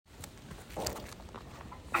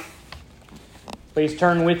Please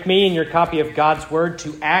turn with me in your copy of God's Word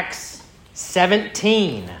to Acts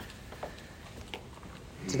 17.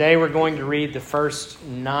 Today we're going to read the first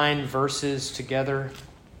 9 verses together.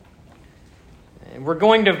 And we're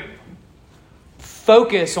going to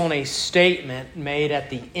focus on a statement made at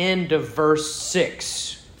the end of verse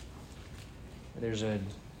 6. There's a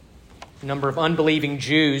number of unbelieving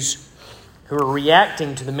Jews who are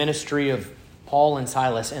reacting to the ministry of Paul and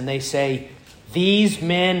Silas, and they say, "These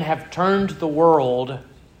men have turned the world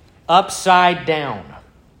upside down."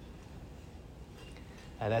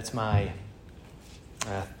 That's my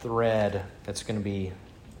thread that's going to be,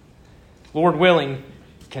 Lord willing,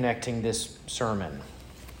 connecting this sermon.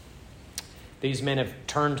 These men have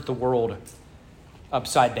turned the world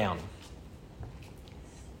upside down.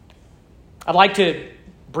 I'd like to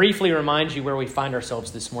briefly remind you where we find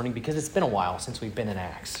ourselves this morning, because it's been a while since we've been in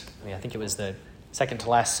Acts. I think it was the second to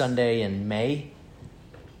last Sunday in May,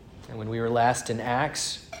 and when we were last in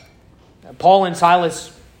Acts. Paul and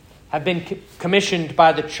Silas have been commissioned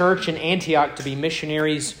by the church in Antioch to be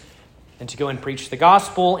missionaries and to go and preach the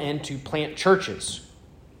gospel and to plant churches.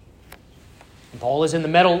 And Paul is in the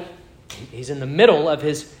middle of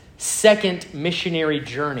his second missionary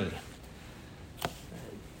journey.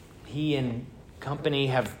 He and company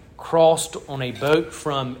have crossed on a boat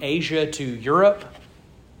from Asia to Europe.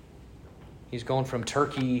 He's gone from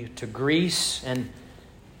Turkey to Greece, and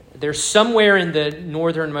they're somewhere in the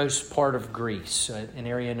northernmost part of Greece, an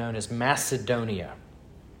area known as Macedonia.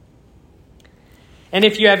 And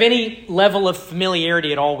if you have any level of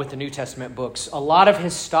familiarity at all with the New Testament books, a lot of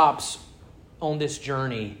his stops on this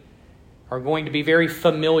journey are going to be very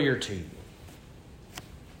familiar to you.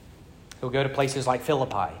 He'll go to places like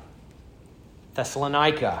Philippi,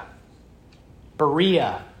 Thessalonica,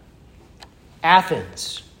 Berea,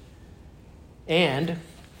 Athens, and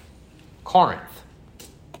Corinth.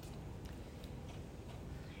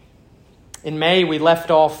 In May, we left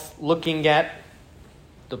off looking at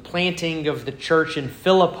the planting of the church in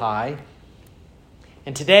Philippi.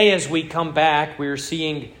 And today, as we come back, we're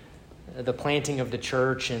seeing the planting of the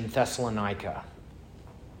church in Thessalonica.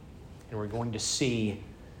 And we're going to see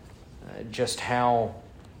just how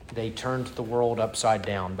they turned the world upside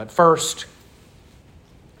down. But first,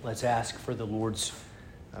 let's ask for the Lord's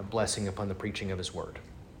blessing upon the preaching of His Word.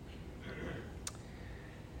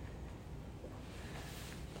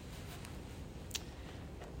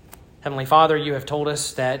 Heavenly Father, you have told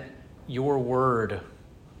us that your Word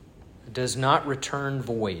does not return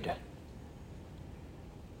void.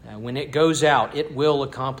 When it goes out, it will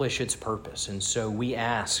accomplish its purpose. And so we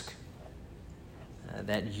ask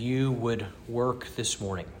that you would work this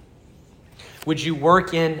morning. Would you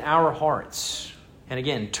work in our hearts? And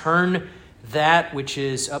again, turn that which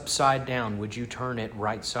is upside down. Would you turn it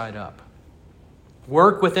right side up?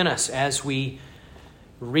 Work within us as we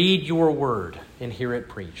read your word and hear it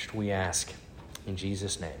preached, we ask in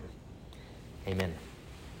Jesus' name. Amen.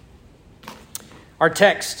 Our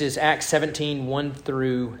text is Acts 17, 1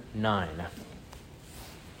 through 9.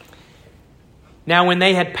 Now when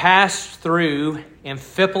they had passed through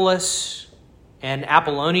Amphipolis and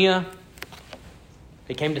Apollonia,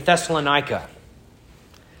 they came to Thessalonica,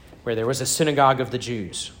 where there was a synagogue of the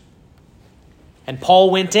Jews. And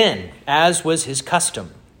Paul went in, as was his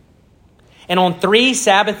custom. And on 3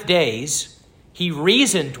 Sabbath days, he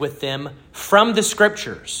reasoned with them from the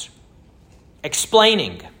Scriptures,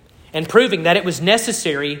 explaining and proving that it was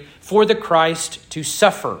necessary for the Christ to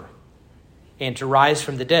suffer and to rise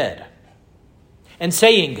from the dead. And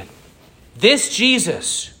saying, "This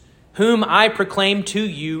Jesus, whom I proclaim to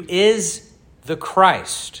you, is the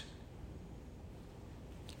Christ."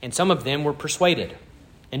 And some of them were persuaded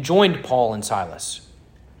and joined Paul and Silas,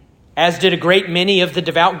 as did a great many of the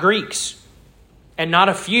devout Greeks, and not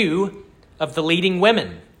a few of the leading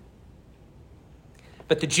women.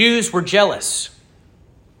 But the Jews were jealous,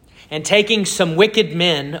 and taking some wicked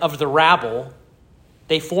men of the rabble,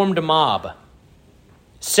 they formed a mob,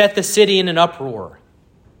 set the city in an uproar,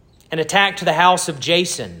 and attacked the house of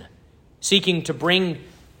Jason, seeking to bring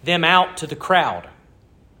them out to the crowd.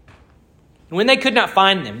 And when they could not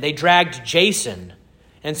find them, they dragged Jason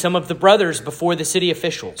and some of the brothers before the city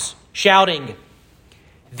officials, shouting,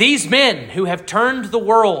 "These men who have turned the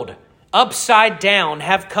world upside down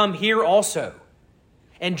have come here also.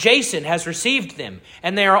 And Jason has received them,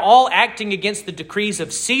 and they are all acting against the decrees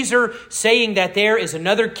of Caesar, saying that there is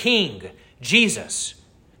another king, Jesus."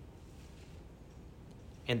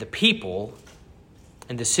 And the people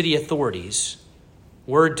and the city authorities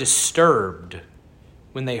were disturbed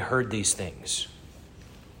when they heard these things.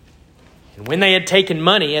 And when they had taken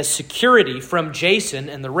money as security from Jason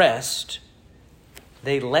and the rest,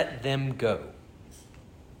 they let them go.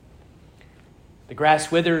 The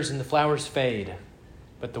grass withers and the flowers fade,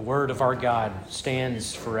 but the word of our God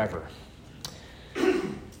stands forever.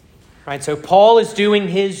 Right, so Paul is doing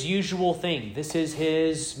his usual thing. This is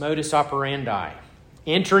his modus operandi.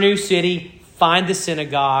 Enter a new city, find the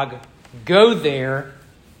synagogue, go there,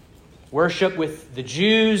 worship with the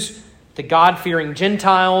Jews, the God-fearing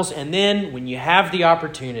Gentiles, and then when you have the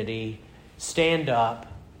opportunity, stand up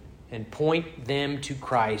and point them to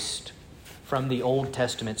Christ from the Old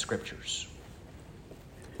Testament scriptures.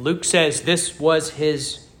 Luke says this was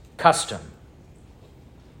his custom.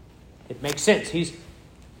 It makes sense. He's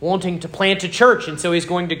wanting to plant a church, and so he's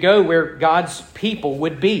going to go where God's people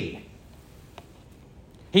would be.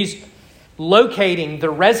 He's locating the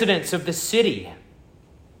residents of the city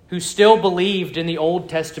who still believed in the Old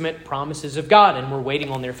Testament promises of God and were waiting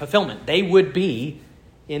on their fulfillment. They would be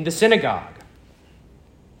in the synagogue.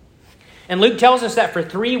 And Luke tells us that for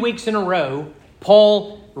 3 weeks in a row,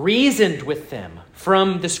 Paul reasoned with them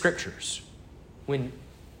from the Scriptures. When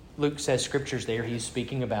Luke says Scriptures there, he's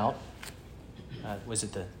speaking about, was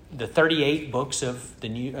it the 38 books of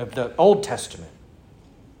the Old Testament.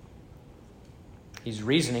 He's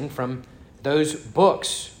reasoning from those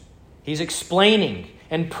books. He's explaining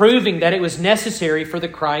and proving that it was necessary for the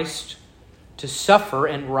Christ to suffer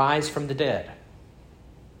and rise from the dead.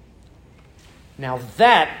 Now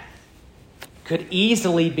that could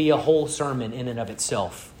easily be a whole sermon in and of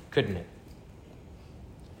itself, couldn't it?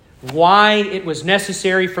 Why it was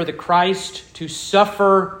necessary for the Christ to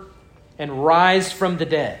suffer and rise from the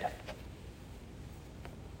dead.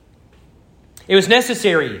 It was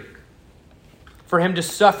necessary for him to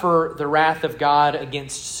suffer the wrath of God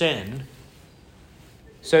against sin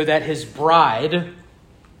so that his bride,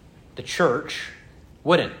 the church,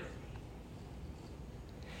 wouldn't.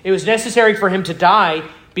 It was necessary for him to die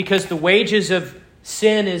because the wages of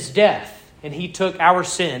sin is death, and he took our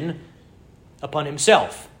sin upon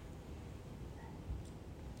himself.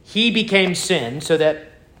 He became sin so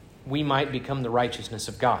that we might become the righteousness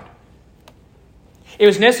of God. It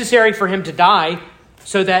was necessary for him to die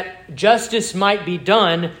so that justice might be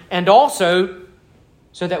done, and also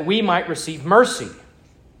so that we might receive mercy.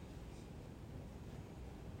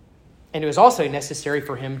 And it was also necessary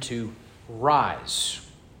for him to rise.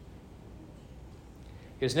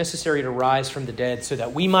 It was necessary to rise from the dead so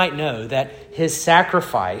that we might know that his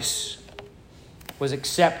sacrifice was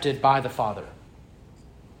accepted by the Father.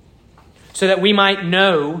 So that we might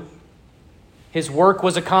know his work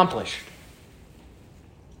was accomplished.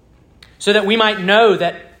 So that we might know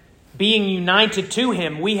that being united to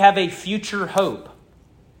him, we have a future hope.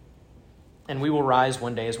 And we will rise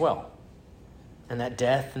one day as well. And that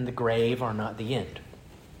death and the grave are not the end.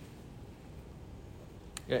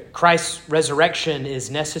 Christ's resurrection is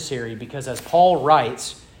necessary because, as Paul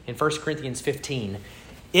writes in 1 Corinthians 15,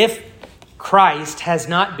 if Christ has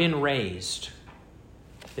not been raised,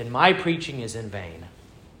 then my preaching is in vain,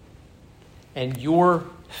 and your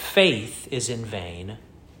faith is in vain,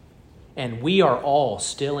 and we are all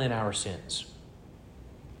still in our sins.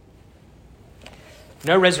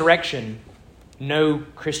 No resurrection, no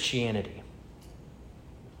Christianity.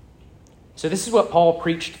 So this is what Paul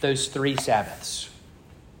preached those 3 Sabbaths.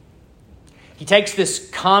 He takes this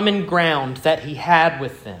common ground that he had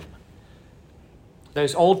with them,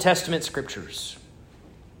 those Old Testament scriptures,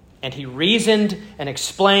 and he reasoned and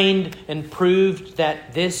explained and proved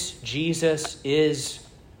that this Jesus is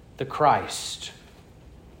the Christ.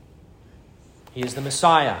 He is the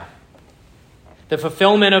Messiah, the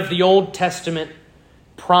fulfillment of the Old Testament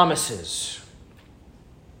promises.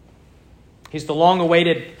 He's the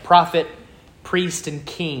long-awaited prophet, priest, and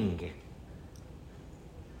king.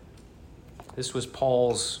 This was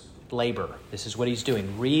Paul's labor. This is what he's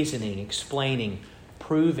doing, reasoning, explaining,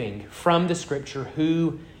 proving from the Scripture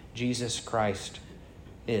who Jesus Christ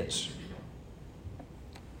is.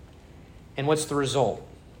 And what's the result?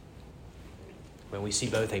 Well, we see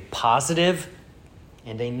both a positive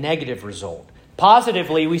and a negative result.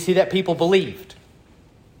 Positively, we see that people believed.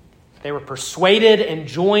 They were persuaded and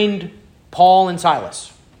joined Paul and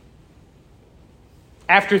Silas.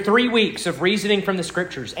 After 3 weeks of reasoning from the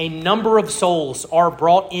Scriptures, a number of souls are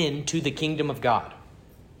brought into the kingdom of God.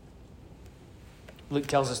 Luke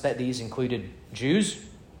tells us that these included Jews,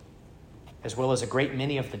 as well as a great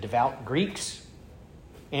many of the devout Greeks,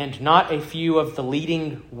 and not a few of the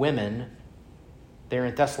leading women there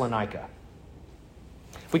in Thessalonica.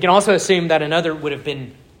 We can also assume that another would have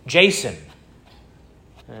been Jason,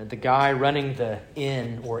 the guy running the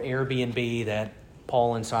inn or Airbnb that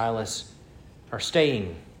Paul and Silas are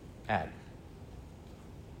staying at.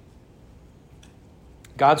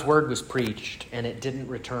 God's word was preached, and it didn't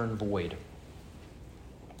return void.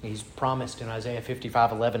 He's promised in Isaiah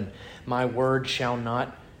 55:11, "My word shall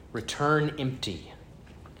not return empty.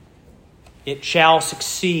 It shall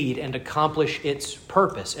succeed and accomplish its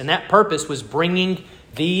purpose." And that purpose was bringing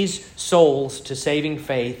these souls to saving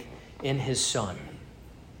faith in his Son.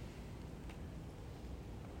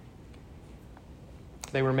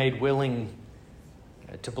 They were made willing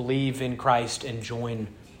to believe in Christ and join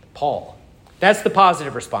Paul. That's the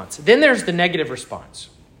positive response. Then there's the negative response.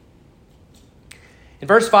 In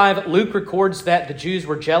verse 5, Luke records that the Jews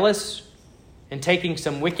were jealous, and taking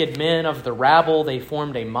some wicked men of the rabble, they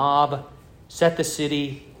formed a mob, set the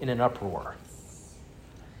city in an uproar.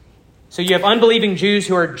 So you have unbelieving Jews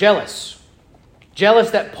who are jealous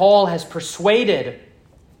that Paul has persuaded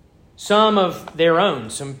some of their own,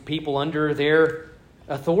 some people under their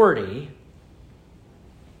authority.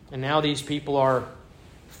 And now these people are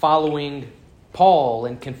following Paul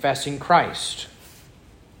and confessing Christ.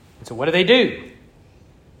 And so what do?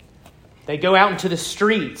 They go out into the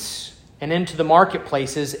streets and into the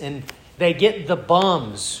marketplaces, and they get the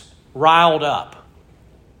bums riled up.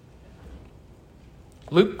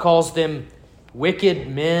 Luke calls them wicked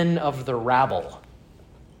men of the rabble.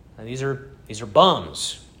 Now, these are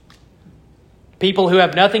bums. People who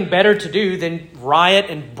have nothing better to do than riot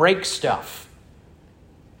and break stuff.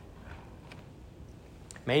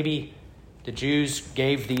 Maybe the Jews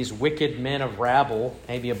gave these wicked men of rabble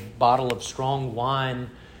maybe a bottle of strong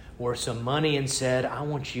wine or some money and said, "I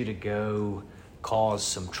want you to go cause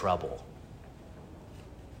some trouble.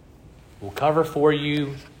 We'll cover for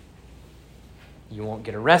you. You won't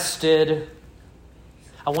get arrested.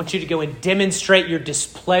 I want you to go and demonstrate your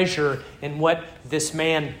displeasure in what this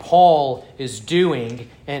man Paul is doing,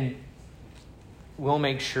 and we'll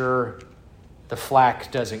make sure the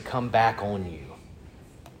flack doesn't come back on you."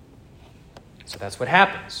 So that's what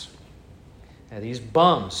happens. Now, these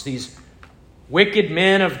bums, these wicked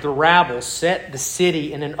men of the rabble, set the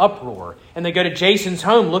city in an uproar, and they go to Jason's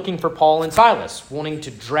home looking for Paul and Silas, wanting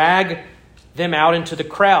to drag them out into the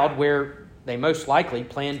crowd where they most likely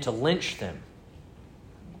plan to lynch them.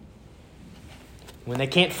 When they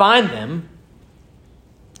can't find them,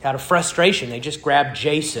 out of frustration, they just grab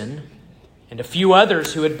Jason and a few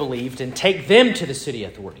others who had believed and take them to the city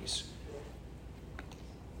authorities.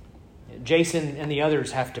 Jason and the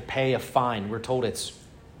others have to pay a fine. We're told it's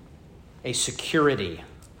a security,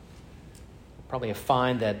 probably a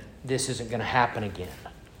fine that this isn't going to happen again.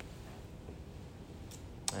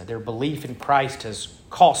 Their belief in Christ has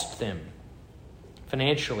cost them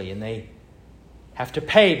financially, and they have to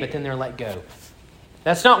pay, but then they're let go.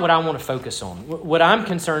 That's not what I want to focus on. What I'm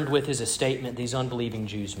concerned with is a statement these unbelieving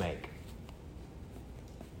Jews make.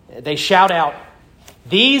 They shout out,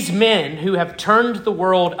 "These men who have turned the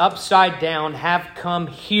world upside down have come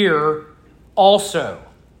here also."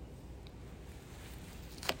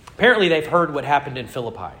 Apparently they've heard what happened in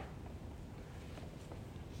Philippi.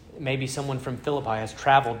 Maybe someone from Philippi has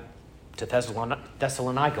traveled to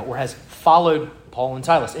Thessalonica or has followed Paul and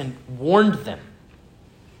Silas and warned them.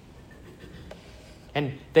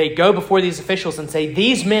 And they go before these officials and say,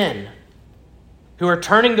 "These men who are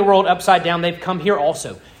turning the world upside down, they've come here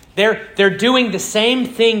also. They're doing the same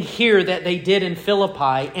thing here that they did in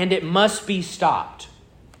Philippi, and it must be stopped."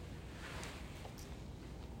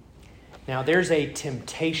 Now, there's a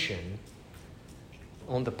temptation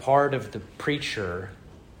on the part of the preacher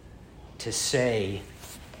to say,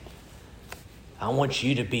 "I want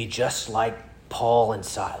you to be just like Paul and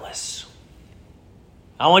Silas.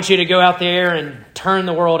 I want you to go out there and turn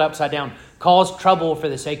the world upside down, cause trouble for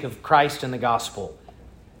the sake of Christ and the gospel.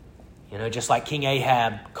 You know, just like King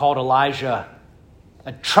Ahab called Elijah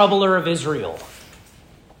a troubler of Israel.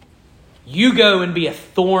 You go and be a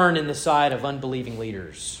thorn in the side of unbelieving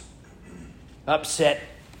leaders. Upset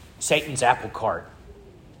Satan's apple cart.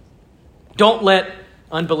 Don't let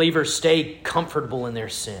unbelievers stay comfortable in their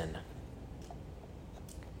sin."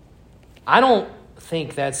 I don't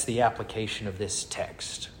think that's the application of this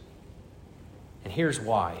text. And here's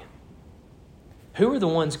why. Who are the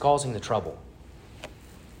ones causing the trouble?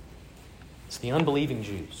 It's the unbelieving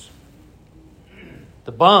Jews.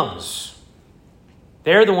 The bums.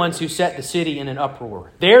 They're the ones who set the city in an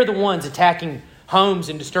uproar. They're the ones attacking homes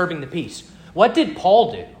and disturbing the peace. What did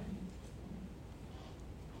Paul do?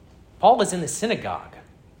 Paul was in the synagogue,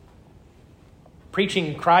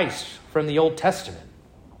 preaching Christ from the Old Testament.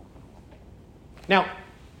 Now,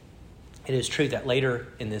 it is true that later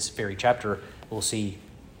in this very chapter, we'll see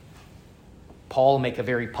Paul make a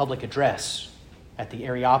very public address at the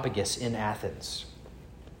Areopagus in Athens.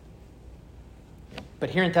 But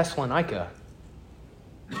here in Thessalonica,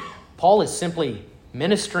 Paul is simply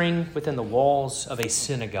ministering within the walls of a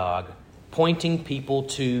synagogue pointing people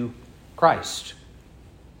to Christ.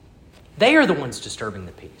 They are the ones disturbing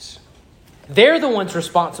the peace. They're the ones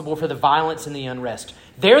responsible for the violence and the unrest.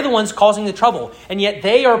 They're the ones causing the trouble, and yet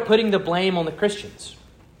they are putting the blame on the Christians.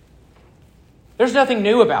 There's nothing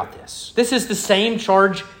new about this. This is the same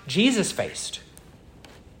charge Jesus faced.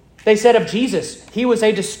 They said of Jesus, he was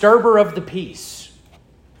a disturber of the peace.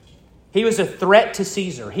 He was a threat to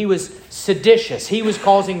Caesar. He was seditious. He was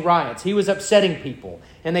causing riots. He was upsetting people,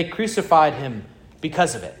 and they crucified him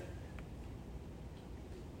because of it.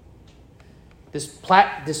 This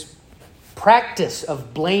practice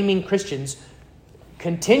of blaming Christians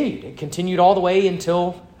continued. It continued all the way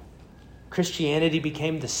until Christianity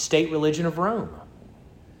became the state religion of Rome.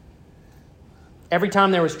 Every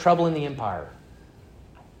time there was trouble in the empire,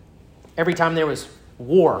 every time there was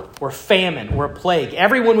war or famine or a plague,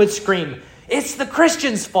 everyone would scream, "It's the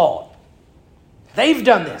Christians' fault. They've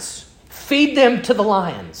done this. Feed them to the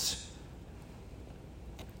lions."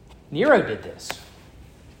 Nero did this.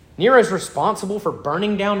 Nero's responsible for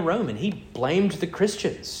burning down Rome, and he blamed the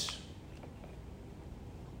Christians.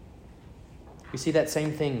 We see that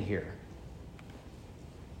same thing here.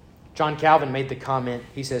 John Calvin made the comment,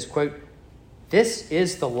 he says, quote, "This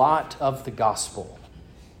is the lot of the gospel,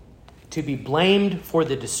 to be blamed for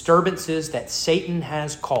the disturbances that Satan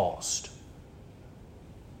has caused."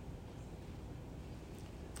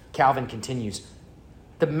 Calvin continues,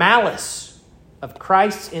 "The malice of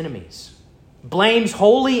Christ's enemies blames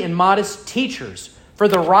holy and modest teachers for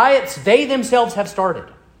the riots they themselves have started.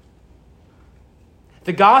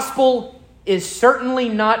 The gospel is certainly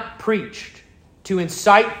not preached to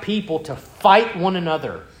incite people to fight one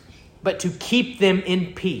another, but to keep them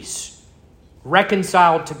in peace,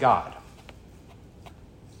 reconciled to God."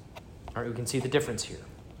 All right, we can see the difference here.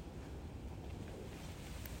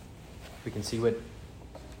 We can see what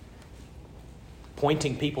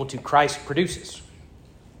pointing people to Christ produces.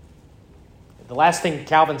 The last thing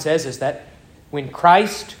Calvin says is that when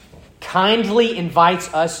Christ kindly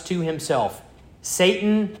invites us to himself,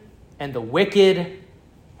 Satan and the wicked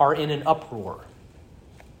are in an uproar.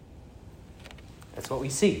 That's what we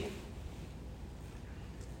see.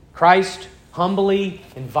 Christ humbly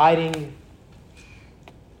inviting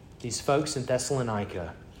these folks in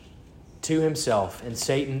Thessalonica to himself, and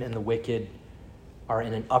Satan and the wicked are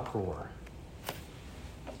in an uproar.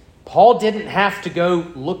 Paul didn't have to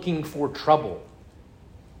go looking for trouble.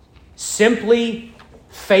 Simply,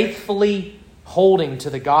 faithfully holding to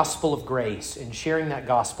the gospel of grace and sharing that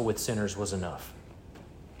gospel with sinners was enough.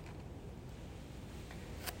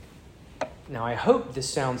 Now, I hope this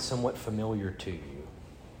sounds somewhat familiar to you.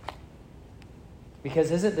 Because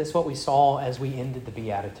isn't this what we saw as we ended the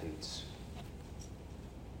Beatitudes?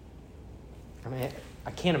 I mean,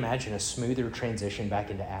 I can't imagine a smoother transition back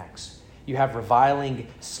into Acts. You have reviling,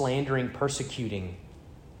 slandering, persecuting,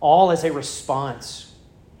 all as a response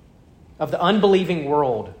of the unbelieving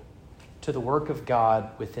world to the work of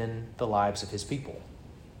God within the lives of his people.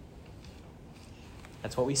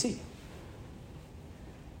 That's what we see.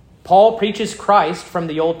 Paul preaches Christ from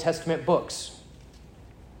the Old Testament books.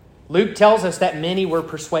 Luke tells us that many were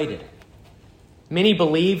persuaded. Many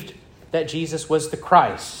believed that Jesus was the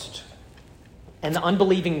Christ. And the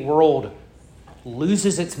unbelieving world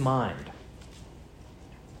loses its mind.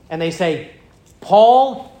 And they say,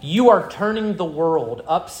 "Paul, you are turning the world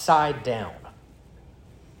upside down."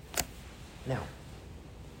 Now,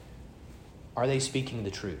 are they speaking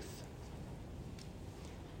the truth?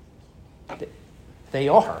 They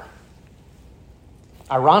are.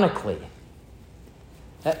 Ironically,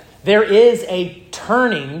 there is a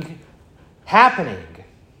turning happening.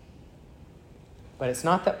 But it's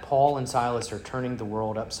not that Paul and Silas are turning the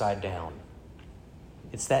world upside down.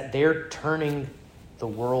 It's that they're turning the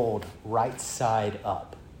world right side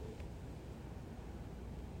up.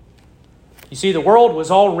 You see, the world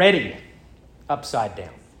was already upside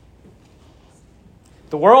down.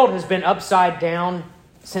 The world has been upside down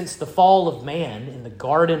since the fall of man in the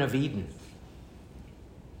Garden of Eden.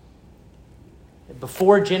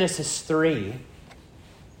 Before Genesis 3,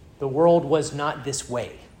 the world was not this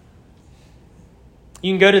way.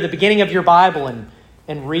 You can go to the beginning of your Bible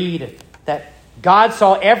and read that God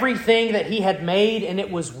saw everything that he had made, and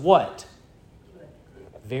it was what?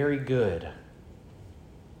 Very good.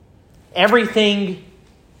 Everything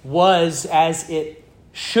was as it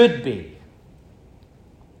should be.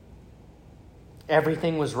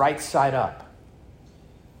 Everything was right side up.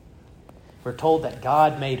 We're told that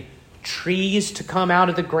God made trees to come out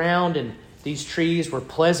of the ground, and these trees were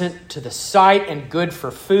pleasant to the sight and good for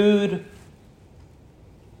food.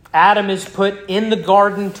 Adam is put in the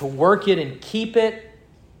garden to work it and keep it.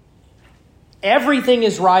 Everything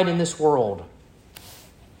is right in this world.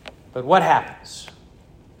 But what happens?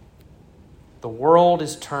 The world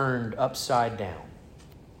is turned upside down.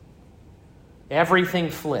 Everything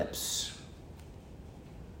flips.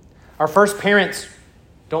 Our first parents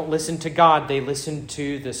don't listen to God, they listen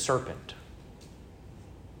to the serpent.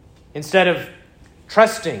 Instead of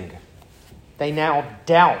trusting, they now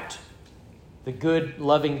doubt the good,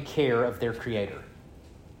 loving care of their Creator.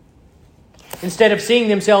 Instead of seeing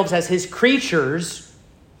themselves as His creatures,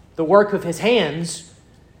 the work of His hands,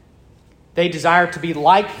 they desire to be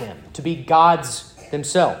like Him, to be gods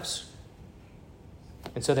themselves.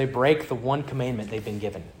 And so they break the one commandment they've been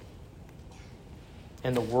given.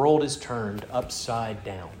 And the world is turned upside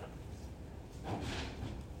down.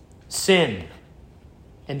 Sin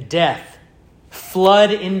and death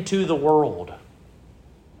flood into the world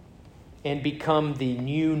and become the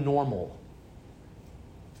new normal.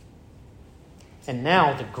 And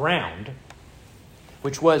now the ground,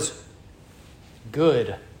 which was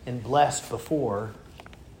good and blessed before,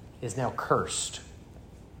 is now cursed.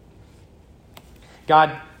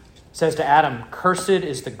 God says to Adam, "Cursed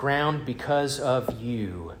is the ground because of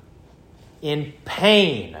you. In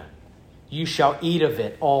pain you shall eat of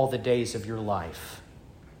it all the days of your life."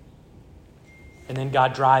 And then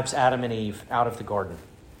God drives Adam and Eve out of the garden.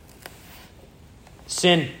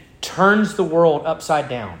 Sin turns the world upside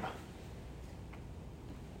down.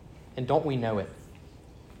 And don't we know it?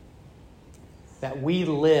 That we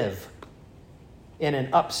live in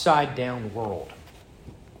an upside down world.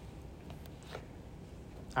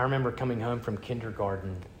 I remember coming home from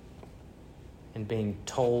kindergarten and being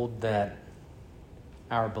told that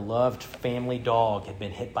our beloved family dog had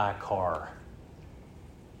been hit by a car.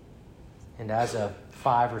 And as a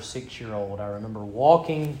 5 or 6 year old, I remember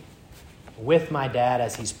walking with my dad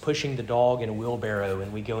as he's pushing the dog in a wheelbarrow,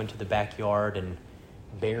 and we go into the backyard and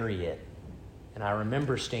bury it. And I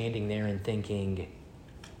remember standing there and thinking,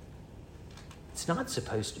 it's not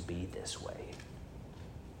supposed to be this way.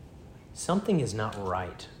 Something is not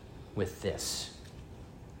right with this.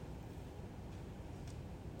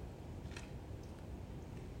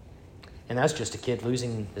 And that's just a kid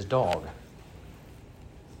losing his dog.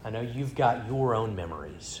 I know you've got your own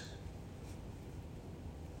memories.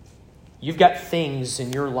 You've got things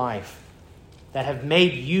in your life that have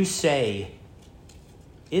made you say,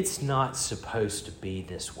 it's not supposed to be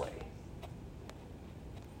this way.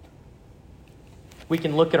 We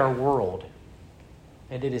can look at our world,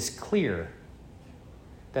 and it is clear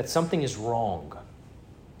that something is wrong.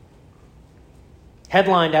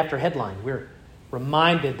 Headline after headline, we're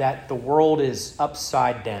reminded that the world is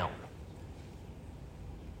upside down.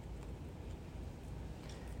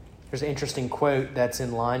 There's an interesting quote that's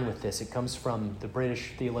in line with this. It comes from the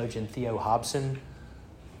British theologian Theo Hobson.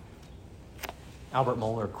 Albert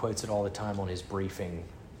Mohler quotes it all the time on his briefing.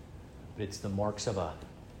 But it's the marks of a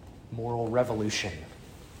moral revolution.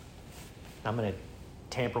 I'm going to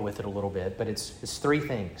tamper with it a little bit, but it's 3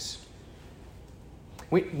 things.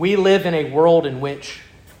 We live in a world in which,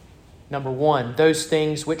 number 1, those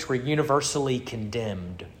things which were universally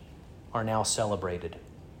condemned are now celebrated.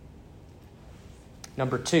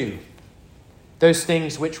 Number 2, those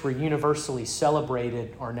things which were universally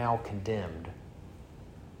celebrated are now condemned.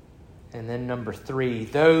 And then number 3,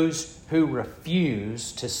 those who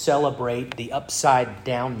refuse to celebrate the upside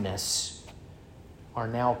downness are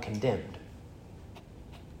now condemned.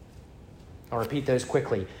 I'll repeat those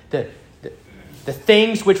quickly. The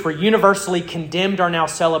things which were universally condemned are now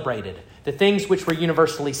celebrated. The things which were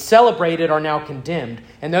universally celebrated are now condemned.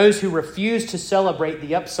 And those who refuse to celebrate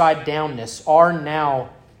the upside downness are now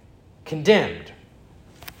condemned.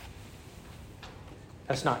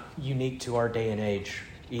 That's not unique to our day and age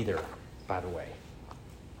either, by the way.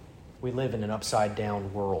 We live in an upside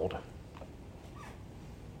down world.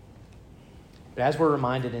 But as we're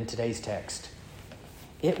reminded in today's text,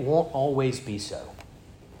 it won't always be so.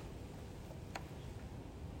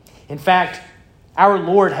 In fact, our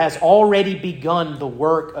Lord has already begun the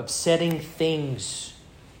work of setting things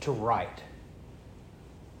to right.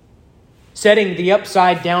 Setting the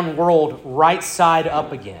upside down world right side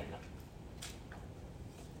up again.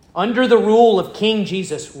 Under the rule of King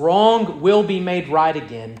Jesus, wrong will be made right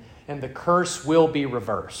again, and the curse will be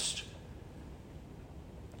reversed.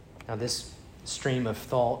 Now, this stream of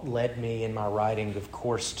thought led me in my writing, of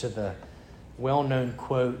course, to the well-known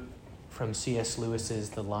quote from C.S. Lewis's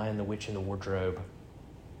The Lion, the Witch, and the Wardrobe.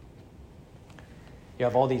 You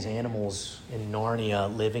have all these animals in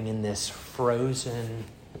Narnia living in this frozen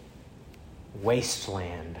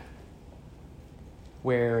wasteland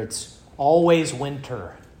where it's always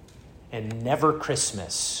winter and never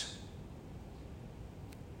Christmas.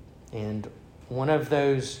 And one of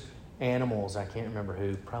those animals, I can't remember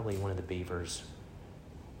who, probably one of the beavers,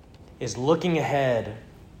 is looking ahead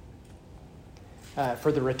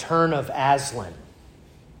for the return of Aslan.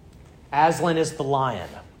 Aslan is the lion,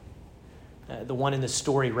 the one in the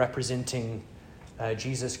story representing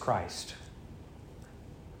Jesus Christ.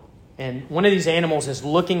 And one of these animals is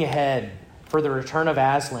looking ahead for the return of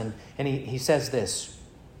Aslan, and he says this: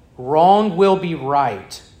 "Wrong will be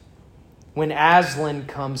right when Aslan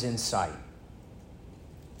comes in sight.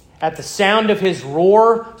 At the sound of his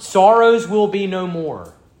roar, sorrows will be no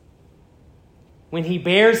more. When he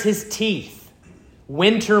bares his teeth,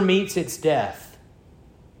 winter meets its death.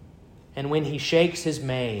 And when he shakes his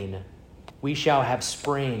mane, we shall have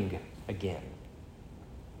spring again."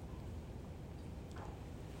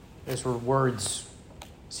 Those were words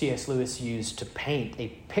C.S. Lewis used to paint a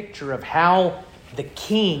picture of how the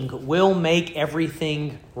king will make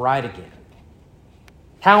everything right again.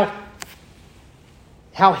 How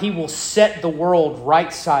he will set the world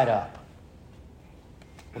right side up.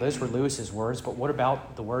 Well, those were Lewis's words, but what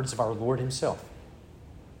about the words of our Lord himself?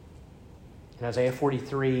 In Isaiah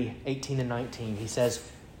 43, 18 and 19, he says,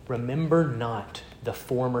 "Remember not the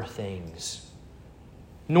former things,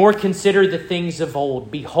 nor consider the things of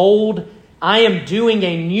old. Behold, I am doing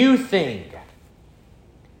a new thing.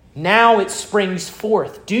 Now it springs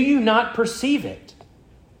forth. Do you not perceive it?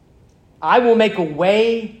 I will make a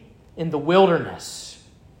way in the wilderness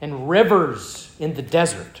and rivers in the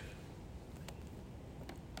desert."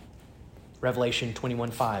 Revelation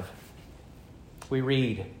 21:5. We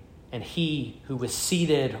read, "And he who was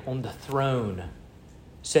seated on the throne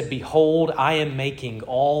said, Behold, I am making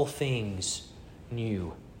all things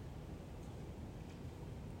new."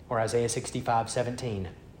 Or Isaiah 65:17.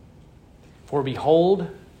 "For behold,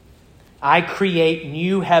 I create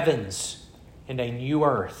new heavens and a new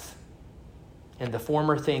earth, and the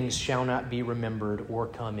former things shall not be remembered or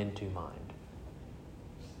come into mind."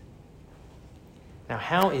 Now,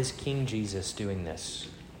 how is King Jesus doing this?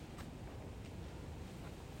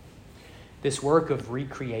 This work of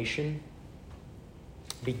recreation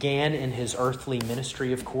began in his earthly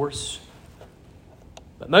ministry, of course,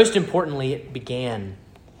 but most importantly, it began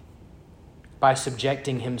by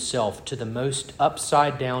subjecting himself to the most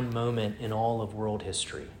upside-down moment in all of world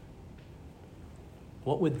history.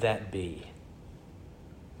 What would that be?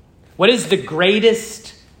 What is the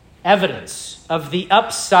greatest evidence of the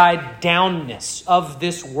upside-downness of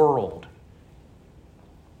this world?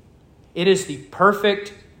 It is the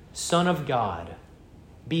perfect Son of God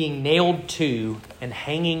being nailed to and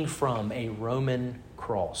hanging from a Roman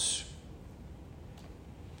cross,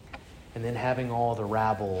 and then having all the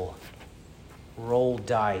rabble roll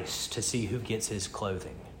dice to see who gets his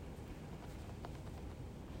clothing.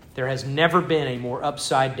 There has never been a more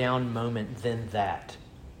upside-down moment than that.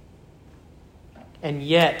 And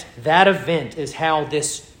yet, that event is how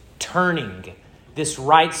this turning, this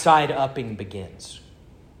right side upping begins.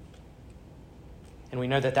 And we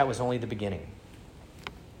know that that was only the beginning.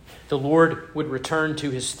 The Lord would return to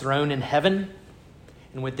his throne in heaven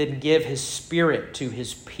and would then give his Spirit to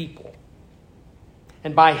his people.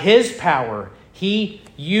 And by his power, he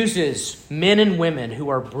uses men and women who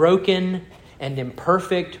are broken and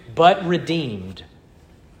imperfect but redeemed.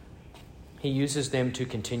 He uses them to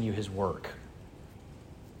continue his work.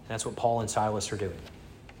 That's what Paul and Silas are doing.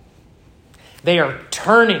 They are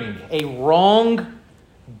turning a wrong,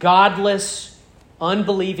 godless,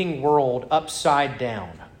 unbelieving world upside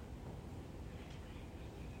down.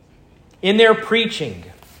 In their preaching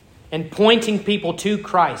and pointing people to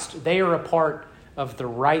Christ, they are a part of the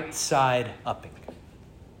right side upping.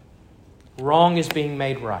 Wrong is being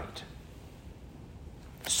made right.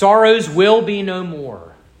 Sorrows will be no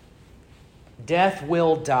more. Death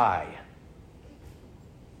will die.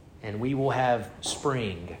 And we will have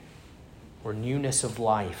spring or newness of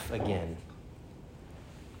life again.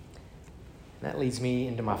 That leads me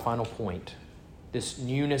into my final point. This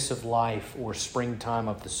newness of life or springtime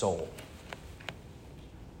of the soul.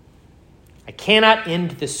 I cannot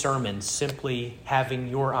end this sermon simply having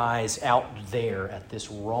your eyes out there at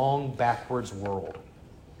this wrong, backwards world.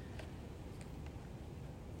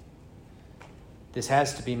 This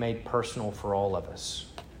has to be made personal for all of us.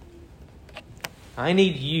 I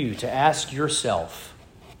need you to ask yourself,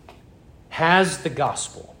 has the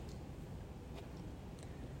gospel,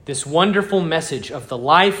 this wonderful message of the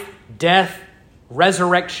life, death,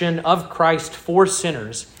 resurrection of Christ for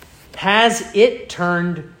sinners, has it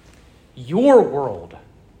turned your world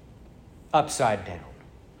upside down?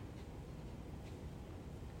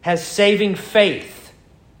 Has saving faith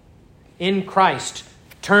in Christ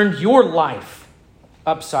turned your life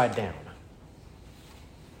upside down?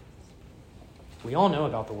 We all know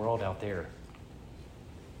about the world out there.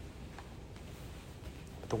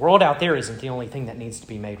 But the world out there isn't the only thing that needs to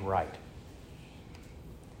be made right.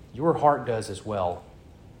 Your heart does as well,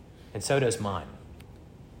 and so does mine.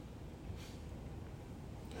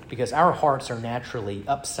 Because our hearts are naturally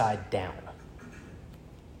upside down.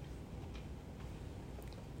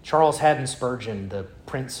 Charles Haddon Spurgeon, the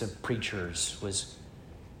Prince of Preachers, was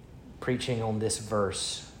preaching on this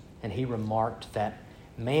verse, and he remarked that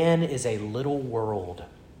man is a little world,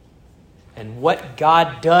 and what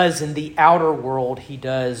God does in the outer world, he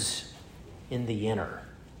does in the inner.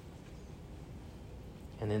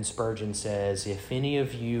 And then Spurgeon says, if any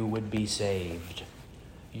of you would be saved,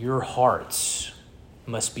 your hearts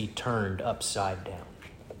must be turned upside down.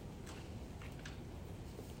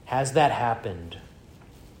 Has that happened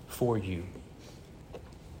for you?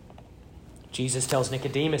 Jesus tells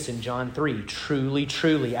Nicodemus in John 3, truly,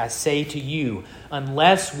 truly, I say to you,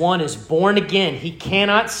 unless one is born again, he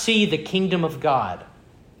cannot see the kingdom of God.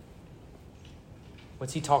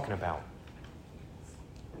 What's he talking about?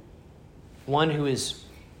 One who is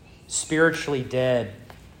spiritually dead,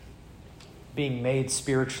 being made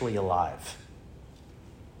spiritually alive.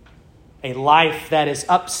 A life that is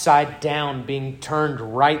upside down, being turned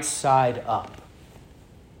right side up.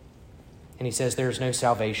 And he says there's no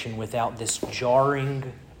salvation without this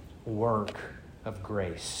jarring work of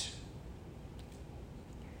grace.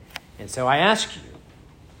 And so I ask you,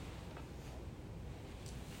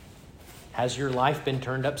 has your life been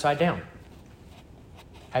turned upside down?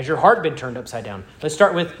 Has your heart been turned upside down? Let's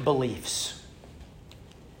start with beliefs.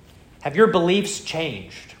 Have your beliefs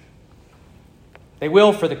changed? They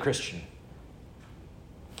will for the Christian.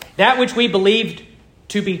 That which we believed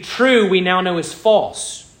to be true, we now know is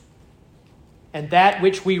false. And that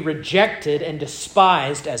which we rejected and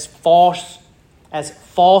despised as false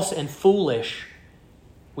and foolish,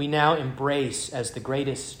 we now embrace as the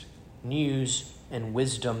greatest news and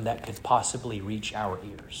wisdom that could possibly reach our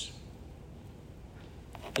ears.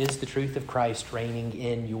 Is the truth of Christ reigning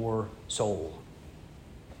in your soul?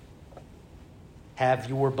 Have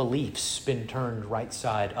your beliefs been turned right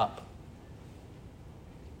side up?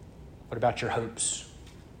 What about your hopes?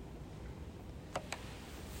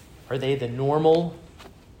 Are they the normal,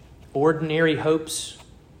 ordinary hopes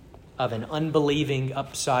of an unbelieving,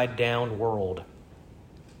 upside-down world?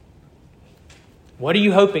 What are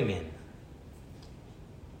you hoping in?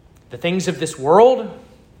 The things of this world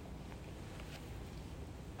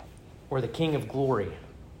or the King of Glory?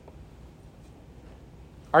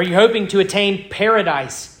 Are you hoping to attain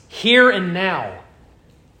paradise here and now?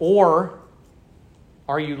 Or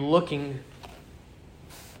are you looking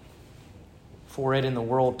for it in the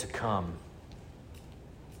world to come?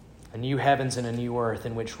 A new heavens and a new earth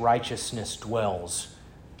in which righteousness dwells.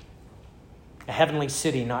 A heavenly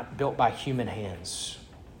city not built by human hands.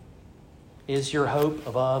 Is your hope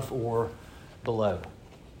above or below?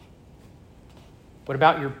 What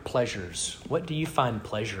about your pleasures? What do you find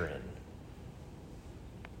pleasure in?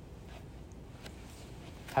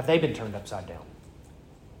 Have they been turned upside down?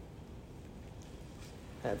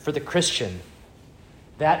 For the Christian,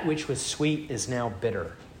 that which was sweet is now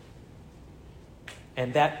bitter.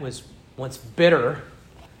 And that was once bitter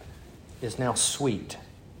is now sweet.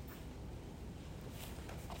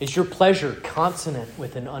 Is your pleasure consonant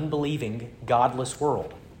with an unbelieving, godless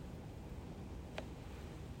world?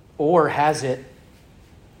 Or has it,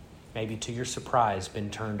 maybe to your surprise, been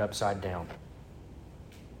turned upside down?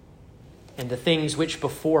 And the things which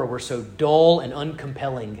before were so dull and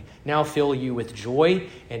uncompelling now fill you with joy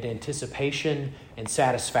and anticipation and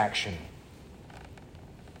satisfaction.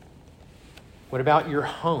 What about your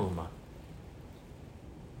home?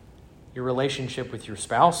 Your relationship with your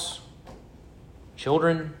spouse,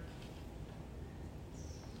 children,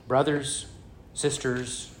 brothers,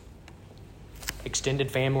 sisters, extended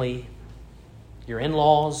family, your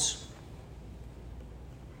in-laws?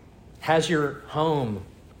 Has your home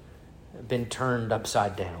been turned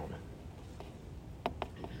upside down?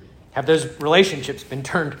 Have those relationships been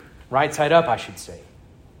turned right side up, I should say?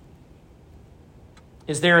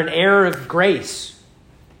 Is there an air of grace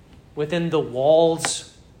within the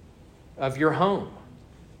walls of your home?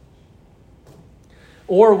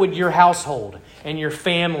 Or would your household and your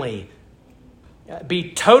family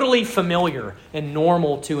be totally familiar and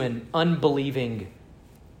normal to an unbelieving,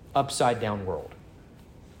 upside-down world?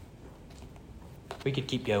 We could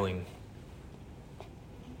keep going.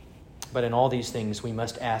 But in all these things, we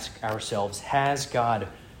must ask ourselves, has God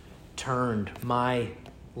turned my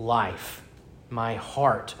life, my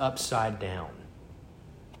heart upside down?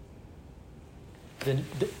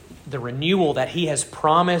 The renewal that he has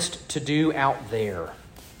promised to do out there,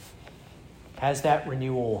 Has that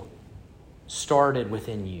renewal started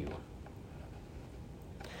within you?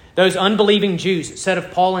 Those unbelieving Jews said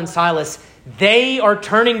of Paul and Silas, they are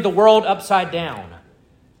turning the world upside down.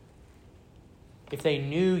 If they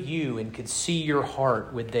knew you and could see your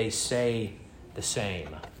heart, would they say the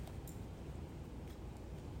same?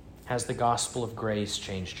 Has the gospel of grace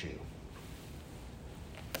changed you?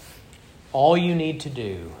 All you need to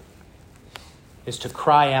do is to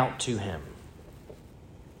cry out to him.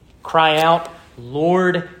 Cry out,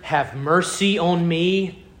 Lord, have mercy on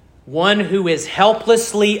me, one who is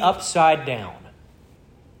helplessly upside down.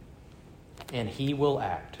 And he will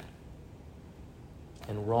act,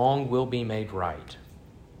 and wrong will be made right.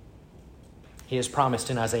 He has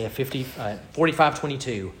promised in Isaiah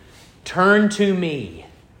 45:22, turn to me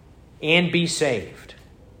and be saved,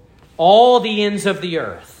 all the ends of the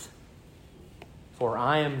earth, for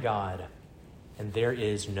I am God, and there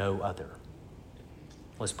is no other.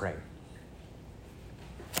 Let's pray.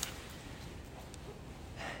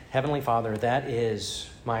 Heavenly Father, that is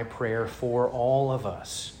my prayer for all of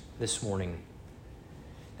us this morning,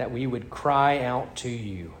 that we would cry out to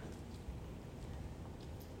you,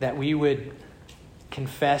 that we would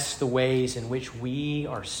confess the ways in which we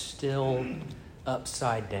are still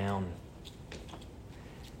upside down.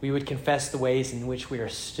 We would confess the ways in which we are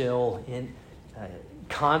still in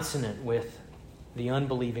consonant with the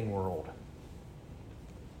unbelieving world.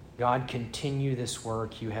 God, continue this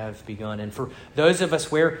work you have begun. And for those of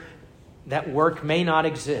us where that work may not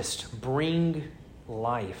exist, bring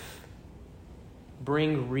life,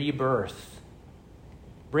 bring rebirth,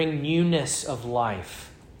 bring newness of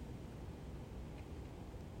life,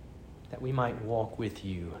 that we might walk with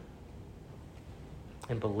you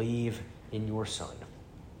and believe in your Son.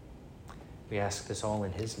 We ask this all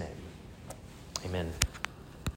in his name. Amen.